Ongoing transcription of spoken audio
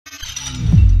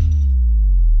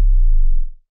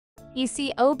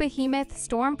ECO Behemoth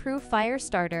Stormproof Fire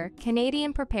Starter,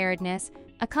 Canadian Preparedness,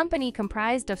 a company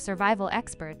comprised of survival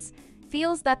experts,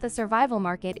 feels that the survival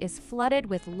market is flooded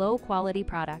with low-quality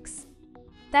products.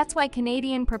 That's why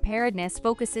Canadian Preparedness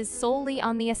focuses solely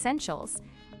on the essentials,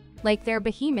 like their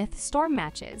Behemoth Storm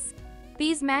Matches.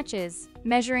 These matches,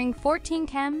 measuring 14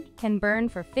 chem, can burn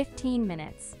for 15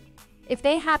 minutes. If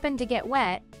they happen to get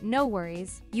wet, no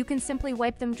worries, you can simply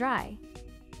wipe them dry.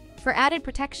 For added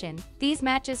protection, these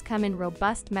matches come in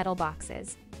robust metal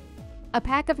boxes. A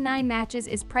pack of 9 matches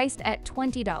is priced at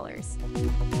 $20.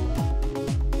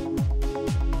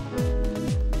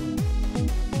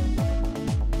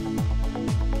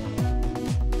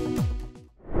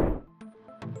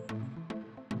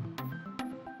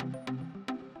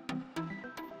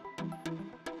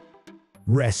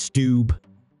 RESTUBE.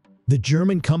 The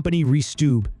German company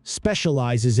RESTUBE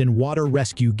specializes in water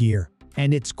rescue gear,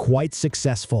 and it's quite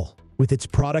successful, with its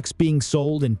products being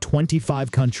sold in 25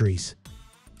 countries.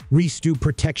 RESTUBE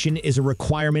protection is a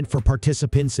requirement for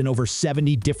participants in over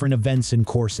 70 different events and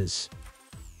courses.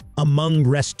 Among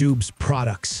RESTUBE's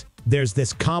products, there's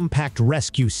this compact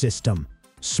rescue system,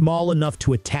 small enough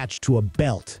to attach to a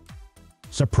belt.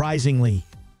 Surprisingly,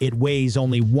 it weighs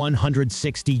only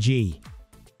 160 g.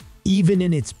 Even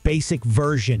in its basic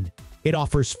version, it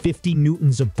offers 50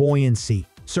 newtons of buoyancy,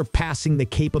 surpassing the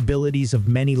capabilities of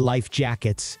many life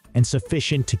jackets and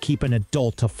sufficient to keep an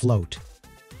adult afloat.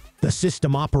 The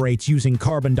system operates using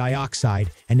carbon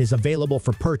dioxide and is available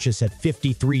for purchase at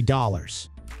 $53.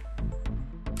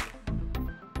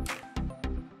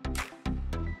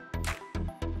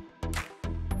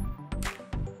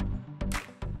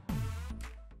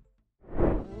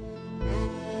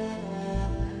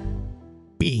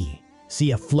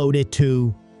 BCA Float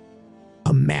E2.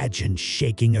 Imagine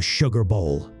shaking a sugar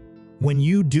bowl. When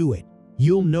you do it,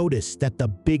 you'll notice that the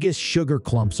biggest sugar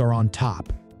clumps are on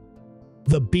top.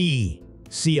 The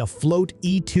BCA Float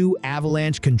E2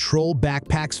 avalanche control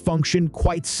backpacks function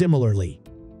quite similarly.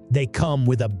 They come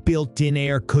with a built-in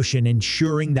air cushion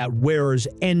ensuring that wearers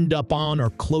end up on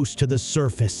or close to the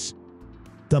surface.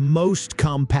 The most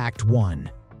compact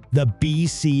one, the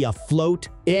BCA Float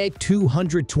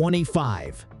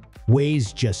E225,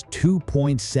 weighs just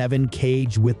 2.7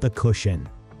 kg with the cushion.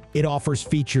 It offers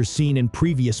features seen in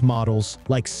previous models,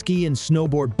 like ski and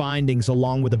snowboard bindings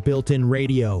along with a built-in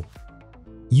radio.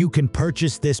 You can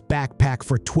purchase this backpack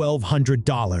for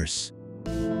 $1,200.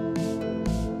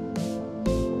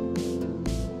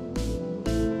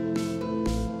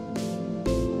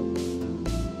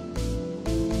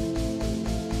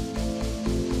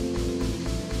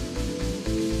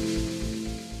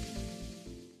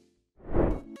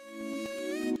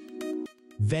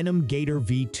 Venom Gator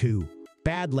V2.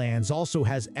 Badlands also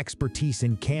has expertise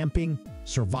in camping,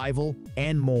 survival,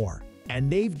 and more.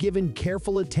 And they've given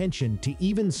careful attention to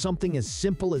even something as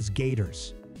simple as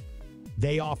gators.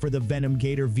 They offer the Venom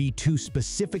Gator V2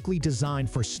 specifically designed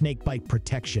for snakebite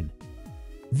protection.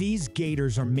 These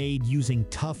gators are made using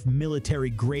tough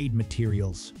military-grade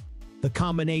materials. The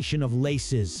combination of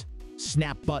laces,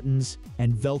 snap buttons,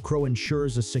 and Velcro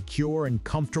ensures a secure and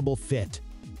comfortable fit.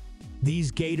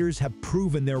 These gators have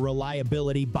proven their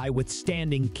reliability by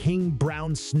withstanding king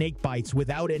brown snake bites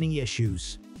without any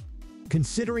issues.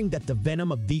 Considering that the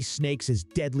venom of these snakes is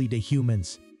deadly to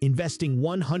humans, investing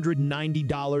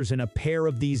 $190 in a pair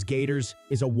of these gators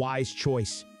is a wise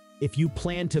choice if you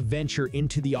plan to venture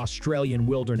into the Australian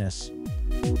wilderness.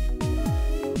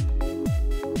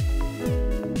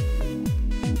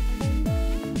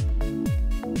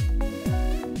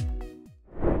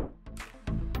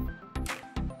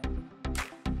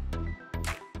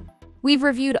 We've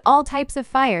reviewed all types of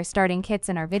fire starting kits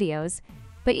in our videos,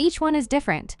 but each one is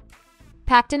different.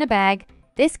 Packed in a bag,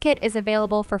 this kit is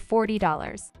available for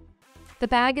 $40. The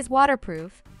bag is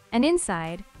waterproof, and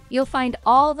inside, you'll find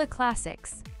all the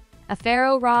classics: a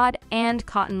ferro rod and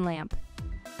cotton lamp.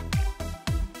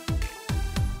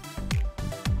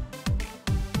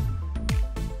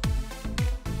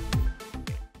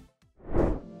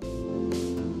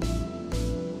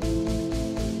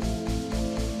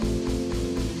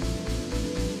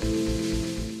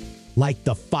 Like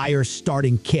the fire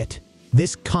starting kit,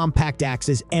 this compact axe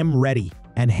is M-ready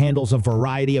and handles a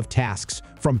variety of tasks,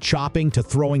 from chopping to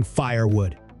throwing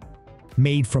firewood.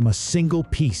 Made from a single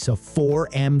piece of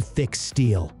 4M thick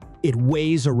steel, it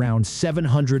weighs around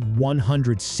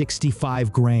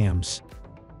 165 grams.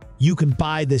 You can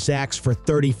buy this axe for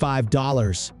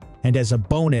 $35, and as a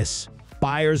bonus,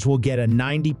 buyers will get a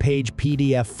 90-page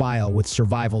PDF file with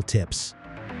survival tips.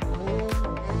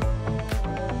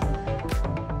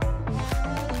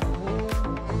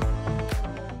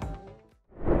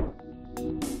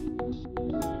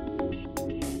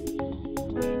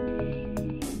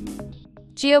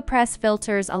 GEOPRESS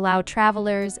filters allow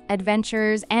travelers,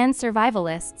 adventurers, and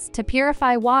survivalists to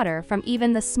purify water from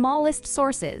even the smallest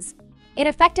sources. It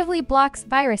effectively blocks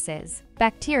viruses,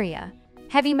 bacteria,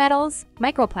 heavy metals,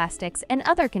 microplastics, and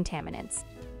other contaminants.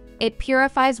 It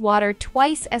purifies water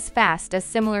twice as fast as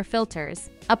similar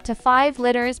filters, up to 5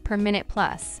 liters per minute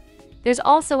plus. There's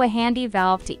also a handy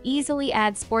valve to easily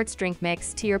add sports drink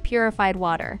mix to your purified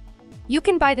water. You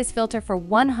can buy this filter for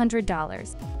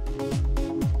 $100.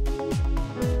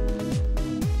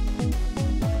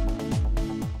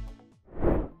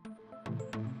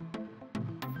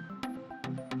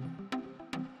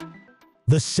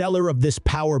 The seller of this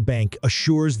power bank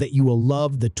assures that you will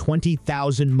love the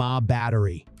 20,000 mAh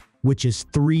battery, which is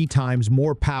 3 times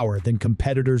more power than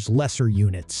competitors' lesser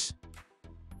units.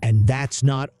 And that's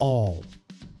not all.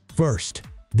 First,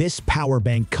 this power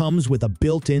bank comes with a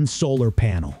built-in solar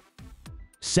panel.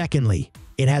 Secondly,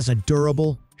 it has a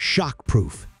durable,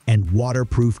 shockproof, and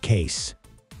waterproof case.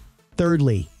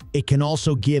 Thirdly, it can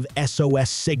also give SOS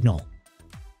signal.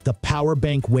 The power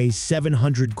bank weighs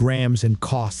 700 grams and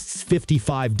costs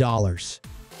 $55.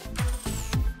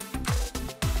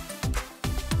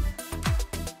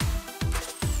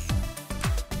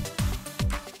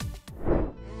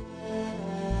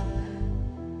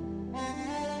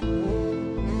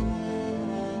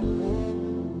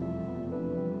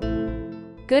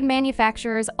 Good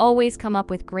manufacturers always come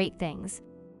up with great things.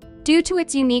 Due to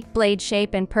its unique blade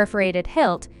shape and perforated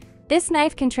hilt, this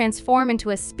knife can transform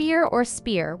into a spear or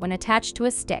spear when attached to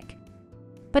a stick.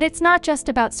 But it's not just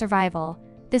about survival.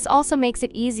 This also makes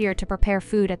it easier to prepare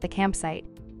food at the campsite.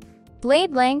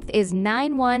 Blade length is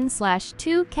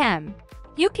 9.1/2 cm.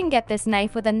 You can get this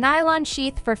knife with a nylon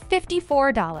sheath for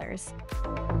 $54.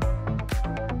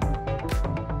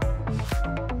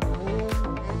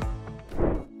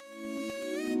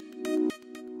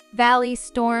 Valley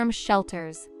storm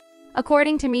shelters.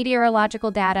 According to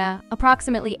meteorological data,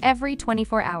 approximately every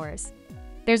 24 hours,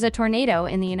 there's a tornado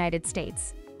in the United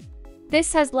States.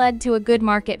 This has led to a good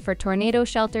market for tornado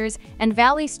shelters, and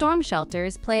valley storm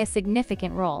shelters play a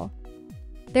significant role.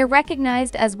 They're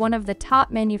recognized as one of the top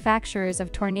manufacturers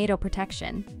of tornado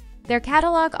protection. Their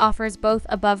catalog offers both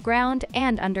above-ground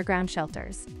and underground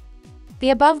shelters. The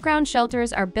above-ground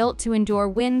shelters are built to endure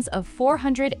winds of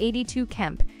 482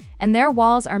 kemp, and their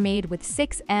walls are made with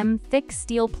 6 m thick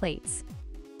steel plates.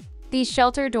 These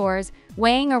shelter doors,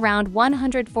 weighing around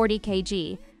 140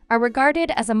 kg, are regarded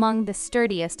as among the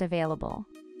sturdiest available.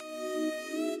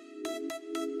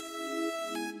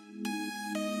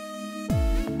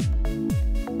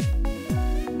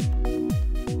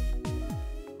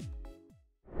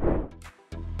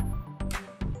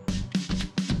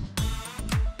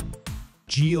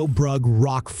 Geobrugg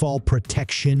Rockfall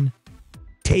Protection.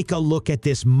 Take a look at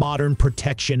this modern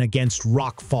protection against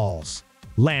rockfalls,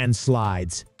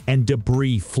 landslides, and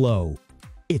debris flow.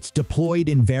 It's deployed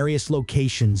in various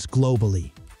locations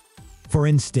globally. For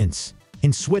instance,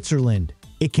 in Switzerland,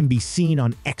 it can be seen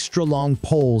on extra-long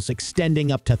poles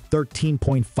extending up to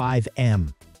 13.5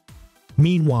 m.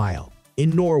 Meanwhile,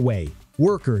 in Norway,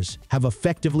 workers have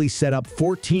effectively set up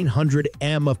 1,400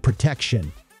 m of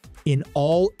protection. In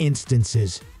all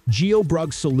instances,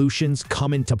 Geobrugg solutions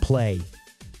come into play.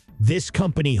 This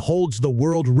company holds the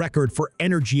world record for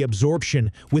energy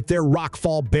absorption with their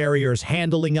rockfall barriers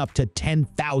handling up to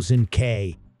 10,000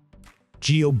 K.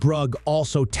 Geobrugg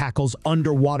also tackles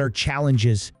underwater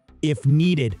challenges, if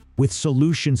needed, with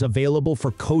solutions available for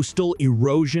coastal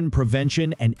erosion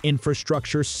prevention and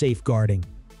infrastructure safeguarding.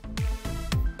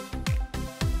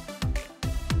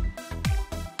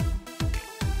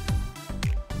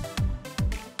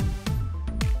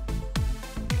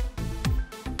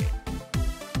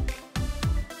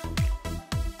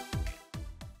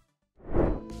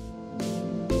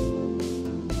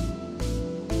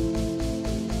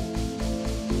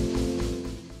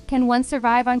 Can one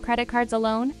survive on credit cards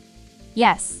alone?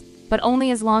 Yes, but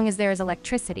only as long as there is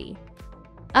electricity.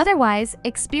 Otherwise,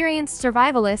 experienced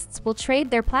survivalists will trade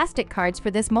their plastic cards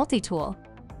for this multi-tool.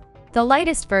 The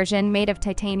lightest version, made of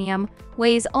titanium,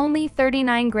 weighs only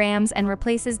 39 grams and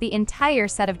replaces the entire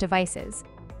set of devices.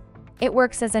 It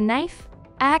works as a knife,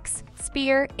 axe,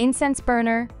 spear, incense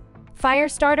burner, fire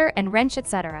starter, and wrench,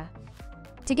 etc.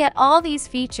 To get all these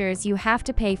features, you have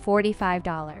to pay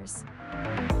 $45.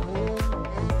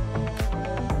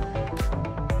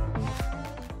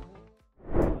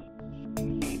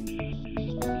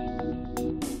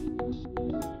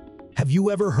 Have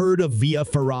you ever heard of Via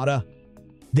Ferrata?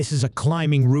 This is a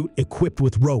climbing route equipped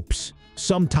with ropes,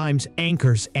 sometimes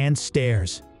anchors and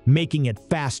stairs, making it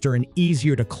faster and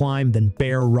easier to climb than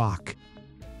bare rock.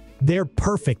 They're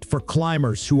perfect for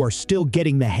climbers who are still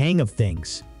getting the hang of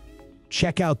things.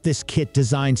 Check out this kit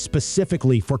designed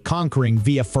specifically for conquering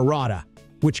via Ferrata,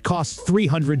 which costs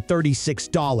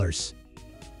 $336.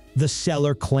 The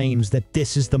seller claims that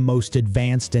this is the most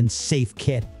advanced and safe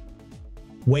kit.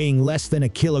 Weighing less than a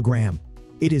kilogram,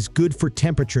 it is good for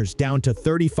temperatures down to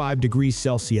 35 degrees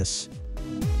Celsius.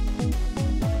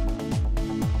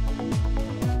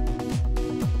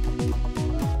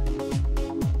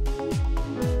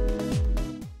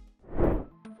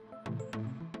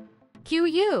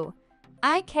 QU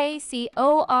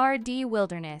IKCORD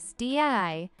Wilderness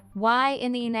DIY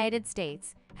in the United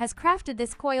States has crafted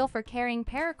this coil for carrying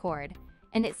paracord,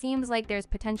 and it seems like there's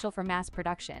potential for mass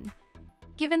production,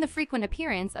 given the frequent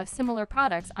appearance of similar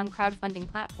products on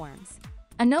crowdfunding platforms.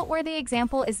 A noteworthy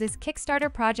example is this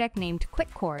Kickstarter project named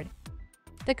QuickCord.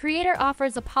 The creator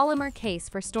offers a polymer case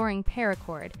for storing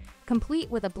paracord,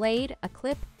 complete with a blade, a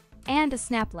clip, and a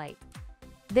snap light.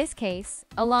 This case,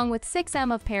 along with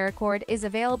 6M of paracord, is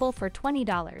available for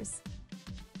 $20.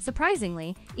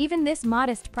 Surprisingly, even this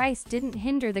modest price didn't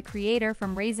hinder the creator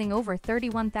from raising over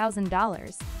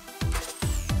 $31,000.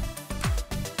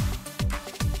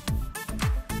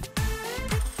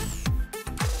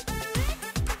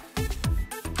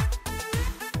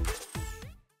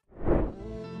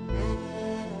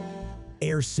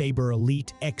 Air Saber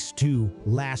Elite X2.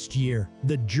 Last year,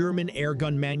 the German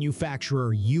airgun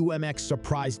manufacturer UMX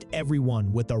surprised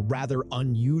everyone with a rather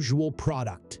unusual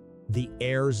product, the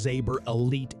Air Saber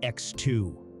Elite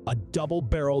X2, a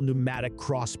double-barrel pneumatic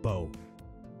crossbow.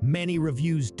 Many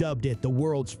reviews dubbed it the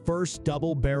world's first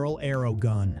double-barrel arrow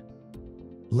gun.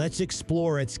 Let's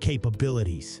explore its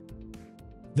capabilities.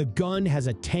 The gun has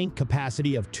a tank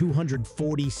capacity of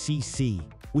 240 cc,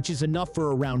 which is enough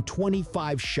for around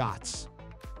 25 shots.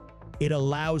 It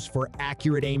allows for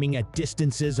accurate aiming at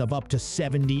distances of up to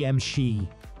 70 msh.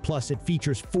 Plus, it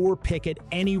features 4 picket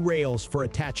any rails for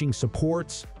attaching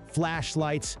supports,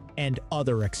 flashlights, and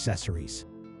other accessories.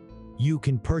 You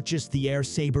can purchase the Air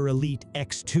Saber Elite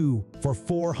X2 for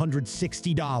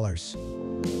 $460.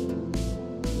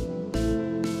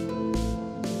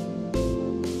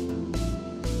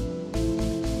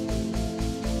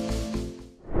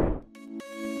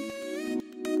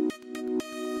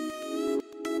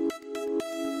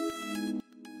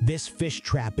 This fish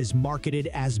trap is marketed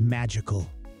as magical.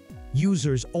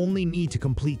 Users only need to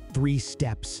complete 3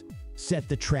 steps: set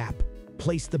the trap,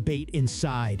 place the bait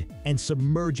inside, and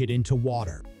submerge it into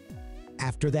water.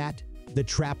 After that, the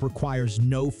trap requires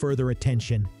no further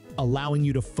attention, allowing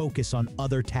you to focus on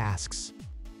other tasks.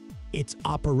 Its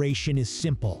operation is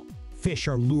simple. Fish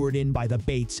are lured in by the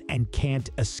baits and can't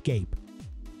escape.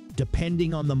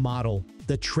 Depending on the model,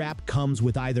 the trap comes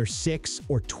with either 6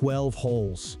 or 12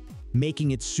 holes,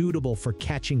 making it suitable for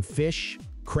catching fish,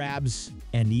 crabs,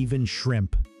 and even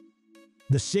shrimp.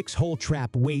 The 6-hole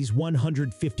trap weighs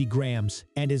 150 grams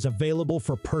and is available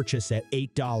for purchase at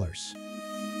 $8.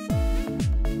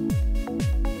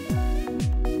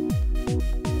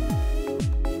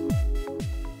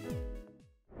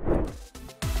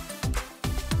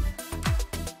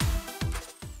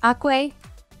 AquaEye.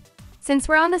 Since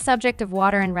we're on the subject of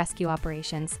water and rescue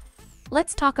operations,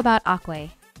 let's talk about AquaEye.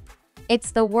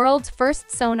 It's the world's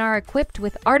first sonar equipped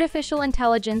with artificial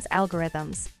intelligence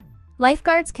algorithms.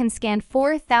 Lifeguards can scan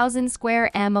 4,000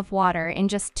 square m of water in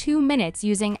just 2 minutes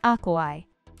using AquaEye.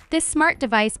 This smart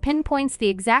device pinpoints the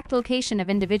exact location of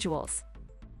individuals.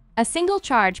 A single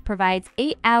charge provides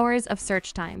 8 hours of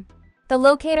search time. The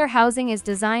locator housing is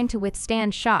designed to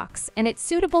withstand shocks, and it's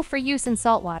suitable for use in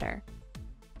saltwater.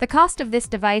 The cost of this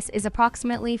device is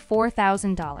approximately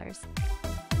 $4,000.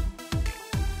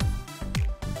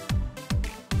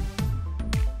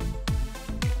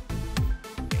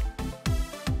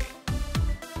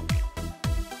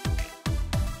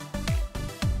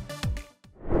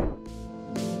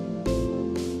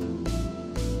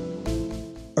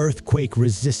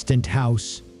 Earthquake-resistant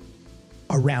house.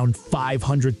 Around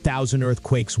 500,000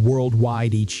 earthquakes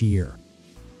worldwide each year.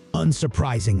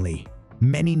 Unsurprisingly,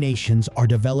 many nations are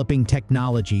developing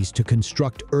technologies to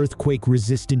construct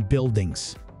earthquake-resistant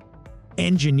buildings.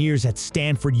 Engineers at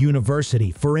Stanford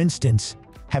University, for instance,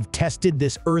 have tested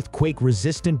this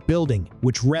earthquake-resistant building,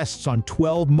 which rests on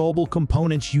 12 mobile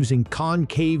components using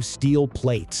concave steel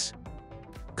plates.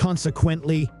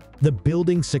 Consequently, the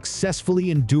building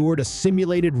successfully endured a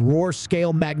simulated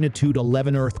Rohr-scale magnitude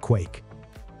 11 earthquake.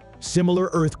 Similar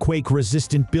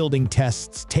earthquake-resistant building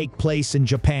tests take place in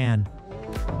Japan.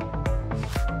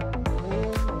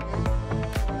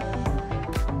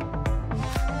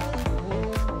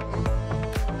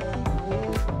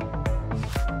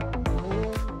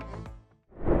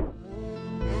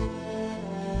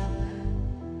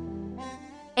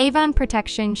 Avon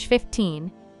Protection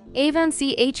 15. Avon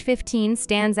CH15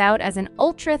 stands out as an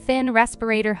ultra-thin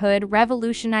respirator hood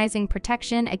revolutionizing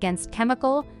protection against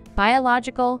chemical,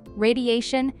 biological,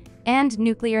 radiation, and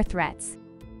nuclear threats.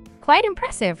 Quite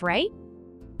impressive, right?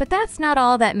 But that's not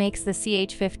all that makes the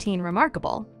CH15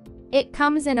 remarkable. It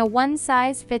comes in a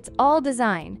one-size-fits-all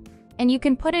design, and you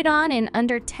can put it on in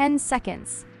under 10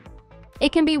 seconds.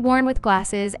 It can be worn with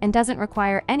glasses and doesn't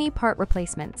require any part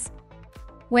replacements.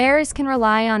 Wearers can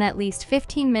rely on at least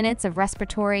 15 minutes of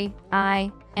respiratory, eye,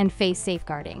 and face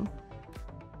safeguarding.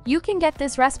 You can get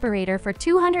this respirator for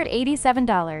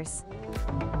 $287.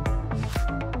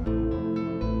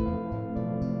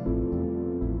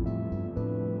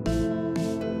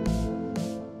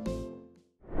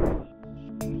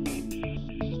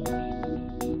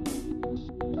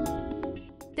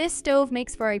 This stove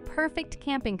makes for a perfect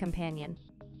camping companion.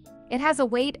 It has a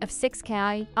weight of 6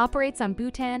 kg, operates on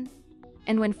butane,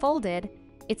 and when folded,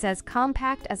 it's as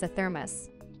compact as a thermos.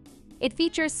 It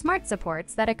features smart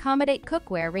supports that accommodate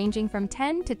cookware ranging from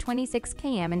 10 to 26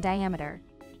 km in diameter.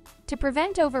 To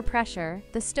prevent overpressure,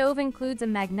 the stove includes a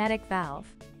magnetic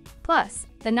valve. Plus,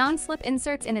 the non-slip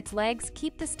inserts in its legs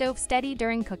keep the stove steady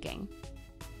during cooking.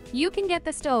 You can get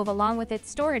the stove along with its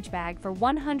storage bag for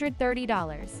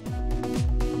 $130.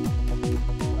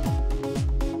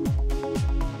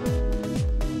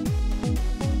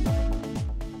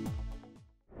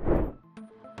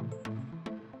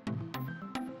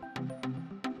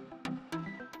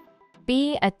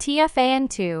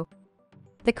 BATFAN2.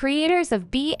 The creators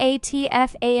of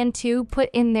BATFAN2 put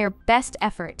in their best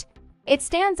effort. It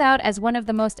stands out as one of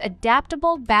the most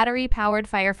adaptable battery-powered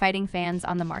firefighting fans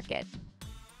on the market.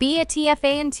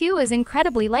 BATFAN2 is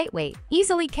incredibly lightweight,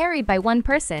 easily carried by one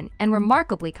person, and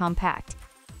remarkably compact.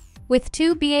 With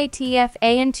two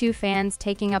BATFAN2 fans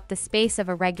taking up the space of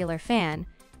a regular fan,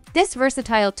 this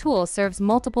versatile tool serves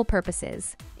multiple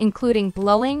purposes, including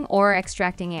blowing or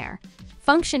extracting air,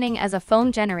 functioning as a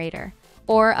foam generator,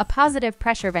 or a positive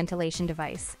pressure ventilation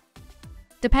device.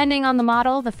 Depending on the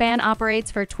model, the fan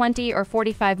operates for 20 or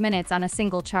 45 minutes on a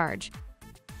single charge.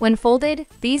 When folded,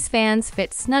 these fans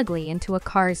fit snugly into a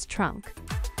car's trunk.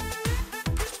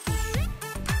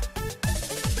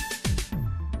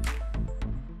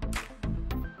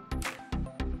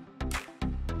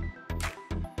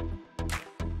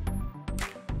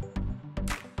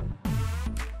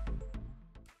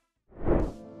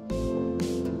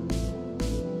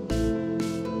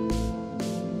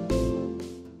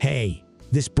 Hey,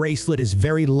 this bracelet is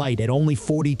very light at only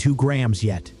 42 grams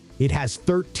yet. It has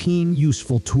 13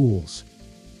 useful tools.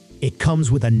 It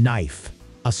comes with a knife,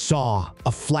 a saw,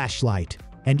 a flashlight,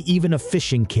 and even a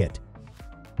fishing kit.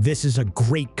 This is a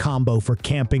great combo for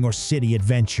camping or city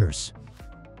adventures.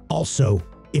 Also,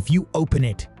 if you open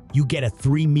it, you get a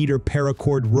 3-meter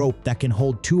paracord rope that can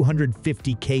hold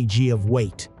 250 kg of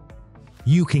weight.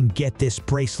 You can get this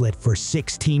bracelet for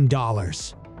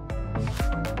 $16.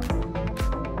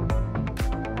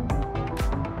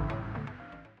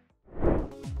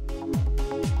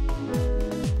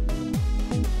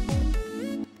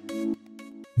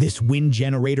 This wind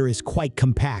generator is quite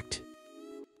compact.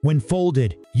 When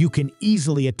folded, you can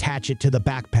easily attach it to the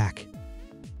backpack.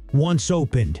 Once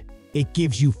opened, it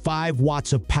gives you 5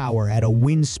 watts of power at a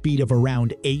wind speed of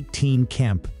around 18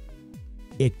 kmp.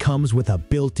 It comes with a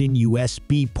built-in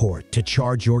USB port to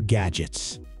charge your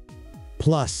gadgets.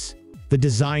 Plus, the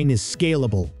design is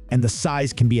scalable and the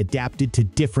size can be adapted to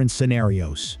different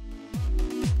scenarios.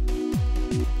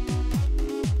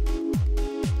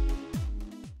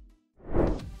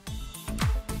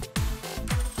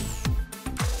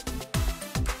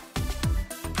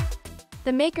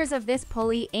 The makers of this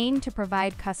pulley aim to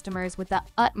provide customers with the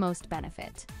utmost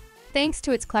benefit. Thanks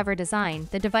to its clever design,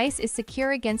 the device is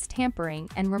secure against tampering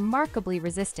and remarkably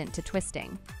resistant to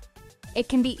twisting. It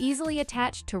can be easily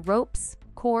attached to ropes,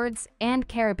 cords, and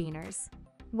carabiners.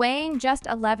 Weighing just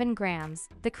 11 grams,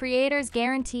 the creators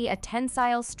guarantee a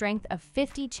tensile strength of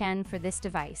 50 Chen for this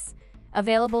device,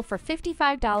 available for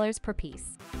 $55 per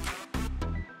piece.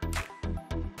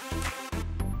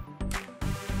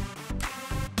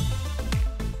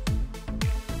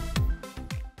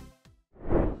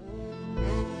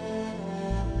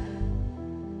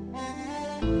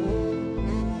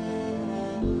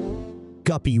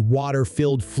 Guppy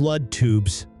water-filled flood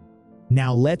tubes.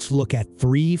 Now let's look at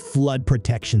 3 flood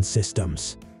protection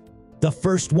systems. The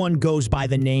first one goes by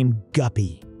the name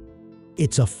Guppy.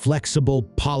 It's a flexible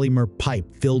polymer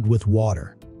pipe filled with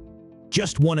water.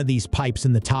 Just one of these pipes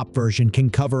in the top version can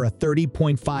cover a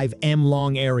 30.5 m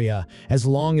long area as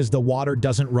long as the water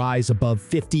doesn't rise above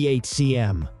 58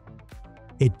 cm.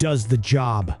 It does the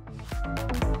job.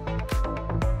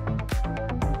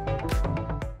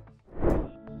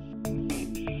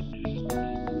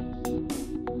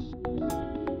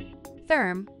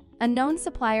 Therm, a known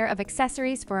supplier of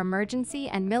accessories for emergency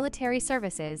and military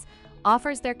services,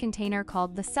 offers their container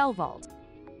called the CellVault.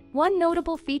 One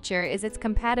notable feature is its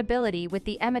compatibility with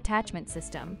the M attachment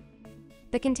system.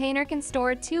 The container can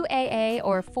store 2 AA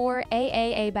or 4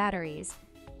 AAA batteries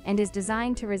and is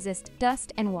designed to resist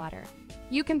dust and water.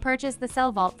 You can purchase the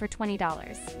CellVault for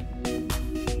 $20.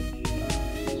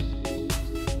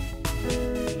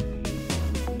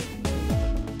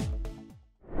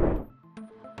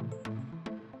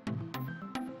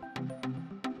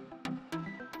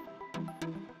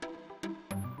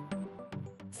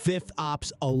 Fifth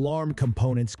Ops alarm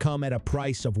components come at a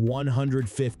price of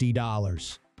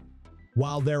 $150.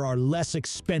 While there are less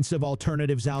expensive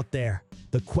alternatives out there,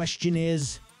 the question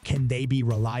is, can they be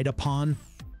relied upon?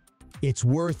 It's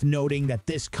worth noting that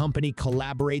this company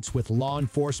collaborates with law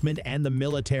enforcement and the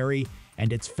military,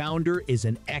 and its founder is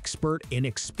an expert in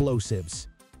explosives.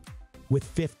 With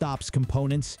Fifth Ops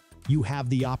components, you have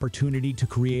the opportunity to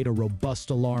create a robust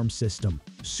alarm system,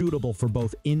 suitable for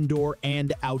both indoor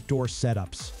and outdoor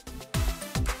setups.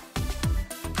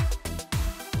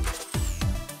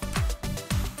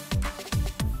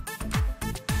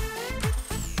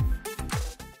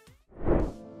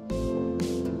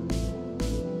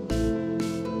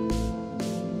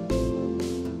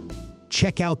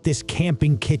 Check out this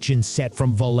camping kitchen set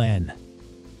from Weyland.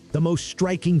 The most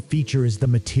striking feature is the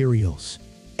materials.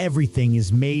 Everything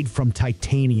is made from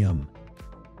titanium.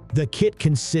 The kit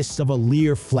consists of a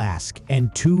Lear flask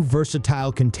and 2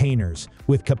 versatile containers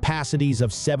with capacities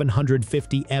of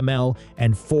 750 ml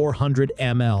and 400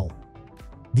 ml.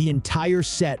 The entire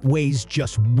set weighs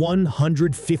just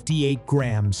 158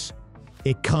 grams.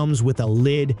 It comes with a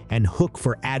lid and hook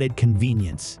for added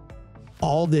convenience.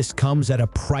 All this comes at a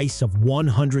price of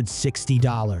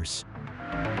 $160.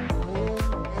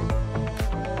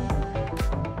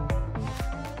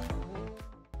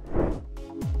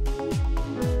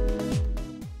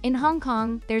 In Hong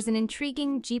Kong, there's an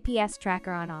intriguing GPS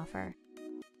tracker on offer.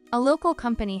 A local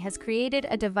company has created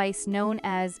a device known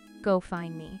as Go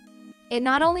Find Me. It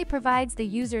not only provides the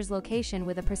user's location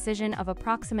with a precision of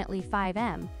approximately 5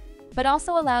 m, but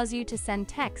also allows you to send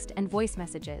text and voice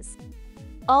messages.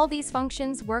 All these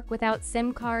functions work without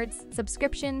SIM cards,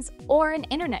 subscriptions, or an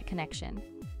internet connection.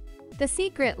 The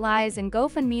secret lies in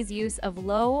GoFundMe's use of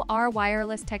low-R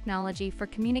wireless technology for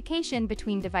communication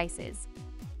between devices.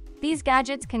 These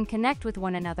gadgets can connect with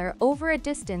one another over a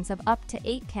distance of up to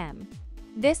 8 km.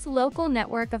 This local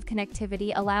network of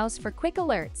connectivity allows for quick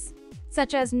alerts,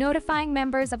 such as notifying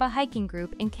members of a hiking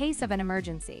group in case of an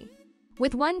emergency.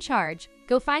 With one charge,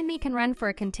 GoFindMe can run for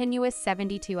a continuous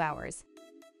 72 hours.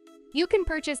 You can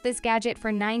purchase this gadget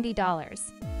for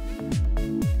 $90.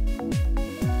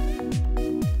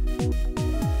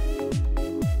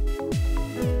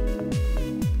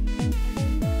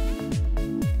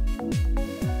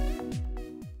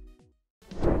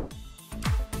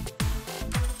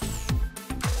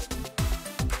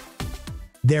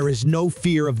 There is no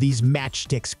fear of these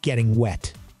matchsticks getting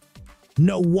wet.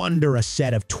 No wonder a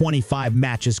set of 25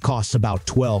 matches costs about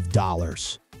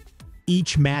 $12.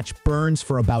 Each match burns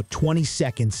for about 20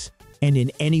 seconds, and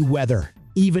in any weather,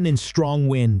 even in strong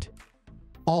wind.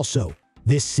 Also,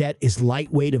 this set is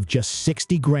lightweight of just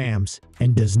 60 grams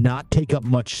and does not take up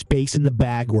much space in the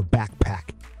bag or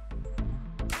backpack.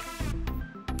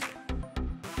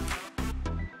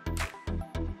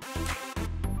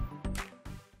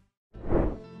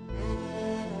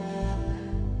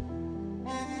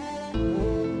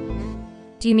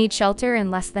 Do you need shelter in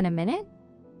less than a minute?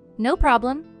 No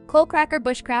problem, Coalcracker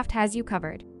Bushcraft has you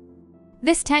covered.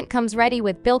 This tent comes ready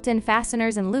with built-in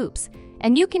fasteners and loops,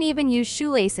 and you can even use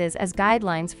shoelaces as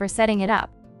guidelines for setting it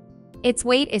up. Its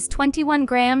weight is 21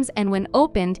 grams, and when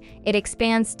opened, it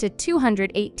expands to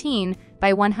 218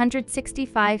 by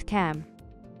 165 km.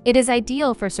 It is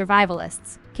ideal for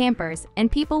survivalists, campers,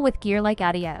 and people with gear like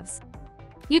AquaEye's.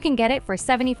 You can get it for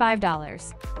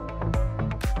 $75.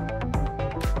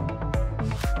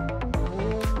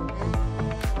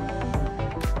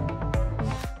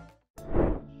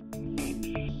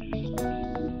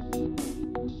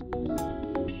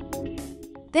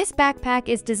 This backpack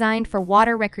is designed for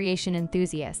water recreation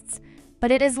enthusiasts,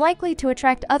 but it is likely to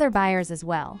attract other buyers as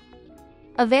well.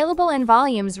 Available in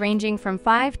volumes ranging from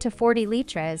 5 to 40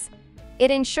 litres,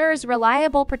 it ensures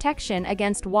reliable protection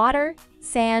against water,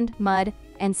 sand, mud,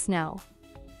 and snow.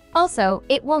 Also,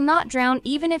 it will not drown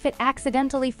even if it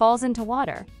accidentally falls into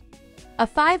water. A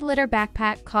 5-liter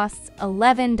backpack costs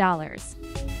 $11.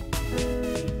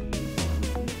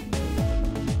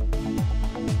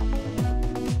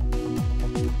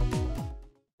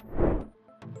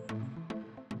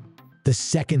 The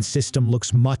second system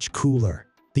looks much cooler.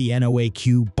 the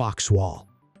NOAQ box wall.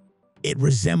 It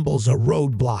resembles a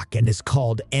roadblock and is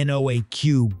called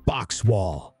NOAQ box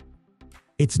wall.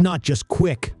 It's not just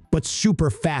quick, but super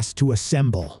fast to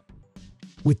assemble.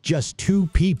 With just 2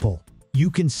 people, you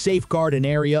can safeguard an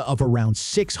area of around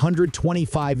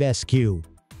 625 SQ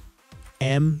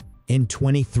m in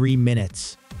 23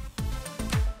 minutes.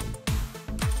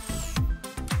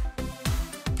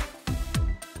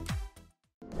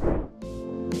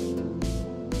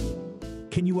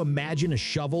 Can you imagine a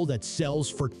shovel that sells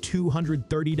for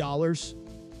 $230?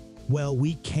 Well,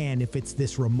 we can if it's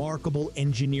this remarkable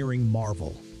engineering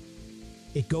marvel.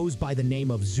 It goes by the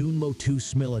name of Zunlo 2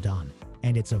 Smilodon,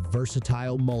 and it's a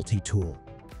versatile multi-tool.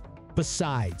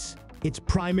 Besides its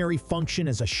primary function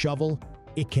as a shovel,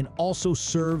 it can also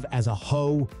serve as a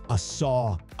hoe, a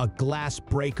saw, a glass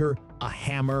breaker, a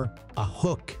hammer, a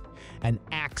hook, an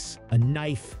axe, a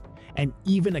knife, and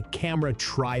even a camera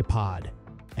tripod.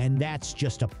 And that's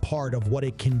just a part of what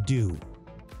it can do.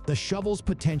 The shovel's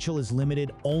potential is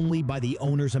limited only by the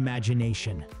owner's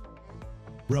imagination.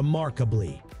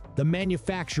 Remarkably, the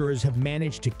manufacturers have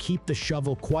managed to keep the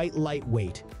shovel quite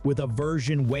lightweight, with a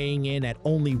version weighing in at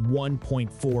only 1.4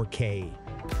 kg.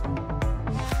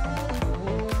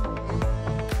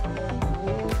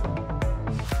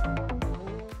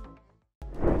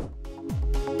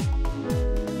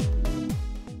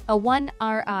 A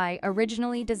 1RI,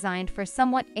 originally designed for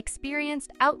somewhat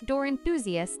experienced outdoor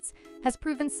enthusiasts, has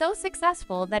proven so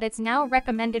successful that it's now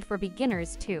recommended for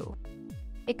beginners too.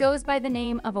 It goes by the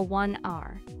name of a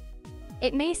 1R.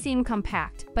 It may seem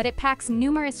compact, but it packs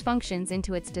numerous functions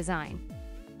into its design.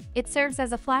 It serves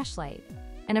as a flashlight,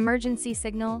 an emergency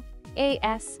signal,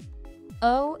 SOS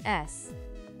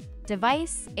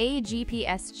device, a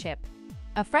GPS chip,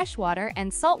 a freshwater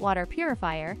and saltwater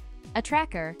purifier, a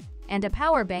tracker, and a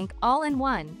power bank all in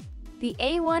one. The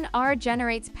A1R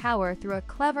generates power through a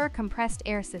clever compressed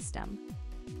air system.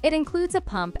 It includes a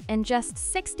pump, and just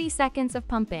 60 seconds of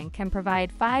pumping can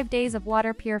provide 5 days of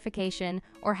water purification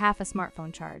or half a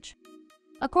smartphone charge.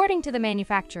 According to the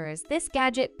manufacturers, this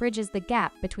gadget bridges the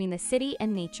gap between the city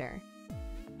and nature.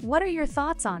 What are your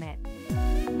thoughts on it?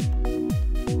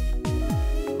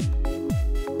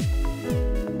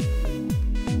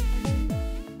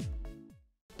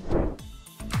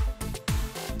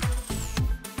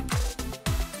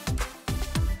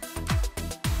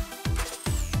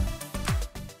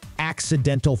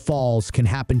 Accidental falls can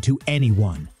happen to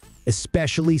anyone,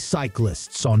 especially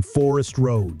cyclists on forest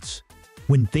roads.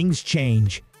 When things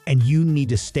change and you need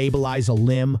to stabilize a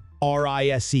limb,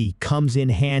 RISE comes in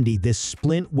handy. This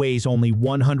splint weighs only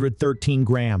 113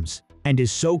 grams and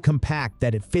is so compact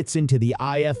that it fits into the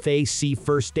IFAC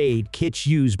first aid kits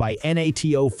used by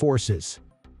NATO forces.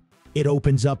 It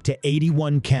opens up to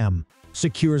 81 chem,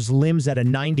 secures limbs at a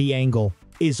 90 angle,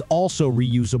 is also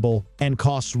reusable, and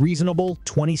costs reasonable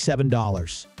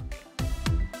 $27.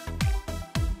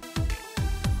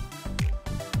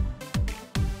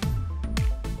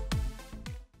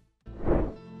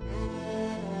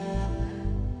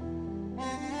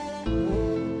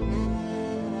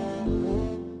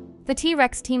 The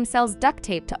T-Rex team sells duct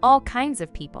tape to all kinds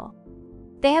of people.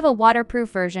 They have a waterproof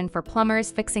version for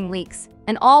plumbers fixing leaks,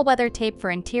 an all-weather tape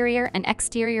for interior and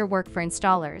exterior work for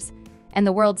installers, and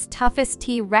the world's toughest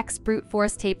T-Rex brute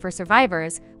force tape for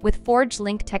survivors with Forge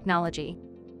Link technology.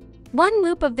 One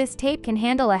loop of this tape can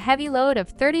handle a heavy load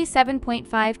of 37.5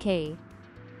 kg.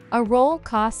 A roll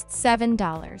costs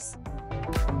 $7.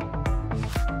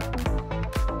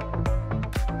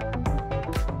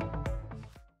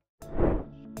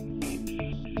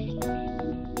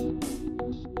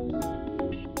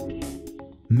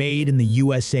 Made in the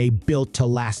USA, built to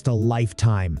last a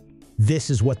lifetime. This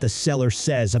is what the seller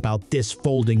says about this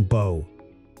folding bow.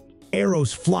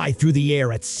 Arrows fly through the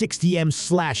air at 60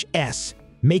 m/s,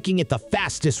 making it the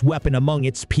fastest weapon among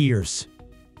its peers.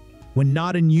 When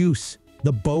not in use,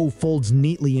 the bow folds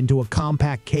neatly into a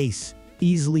compact case,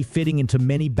 easily fitting into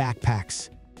many backpacks.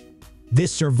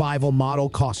 This survival model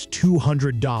costs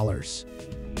 $200.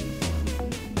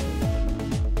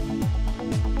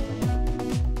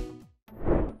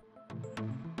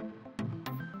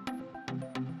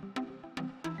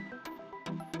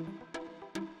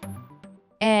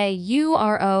 A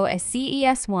EUROACE.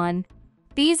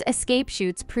 These escape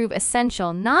chutes prove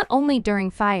essential not only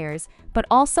during fires, but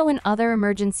also in other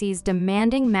emergencies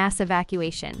demanding mass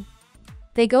evacuation.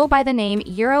 They go by the name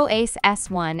EUROACE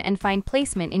S1 and find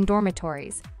placement in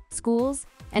dormitories, schools,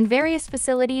 and various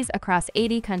facilities across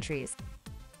 80 countries.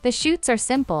 The chutes are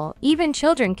simple, even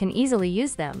children can easily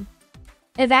use them.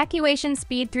 Evacuation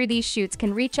speed through these chutes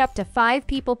can reach up to 5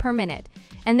 people per minute,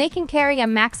 and they can carry a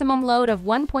maximum load of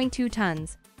 1.2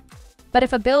 tons. But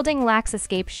if a building lacks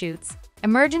escape chutes,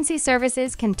 emergency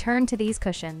services can turn to these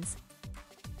cushions.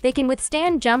 They can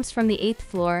withstand jumps from the 8th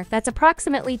floor that's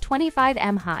approximately 25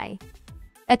 m high.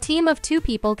 A team of 2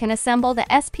 people can assemble the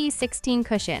SP16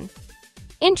 cushion.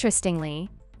 Interestingly,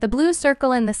 the blue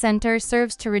circle in the center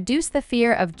serves to reduce the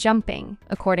fear of jumping,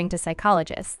 according to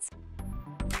psychologists.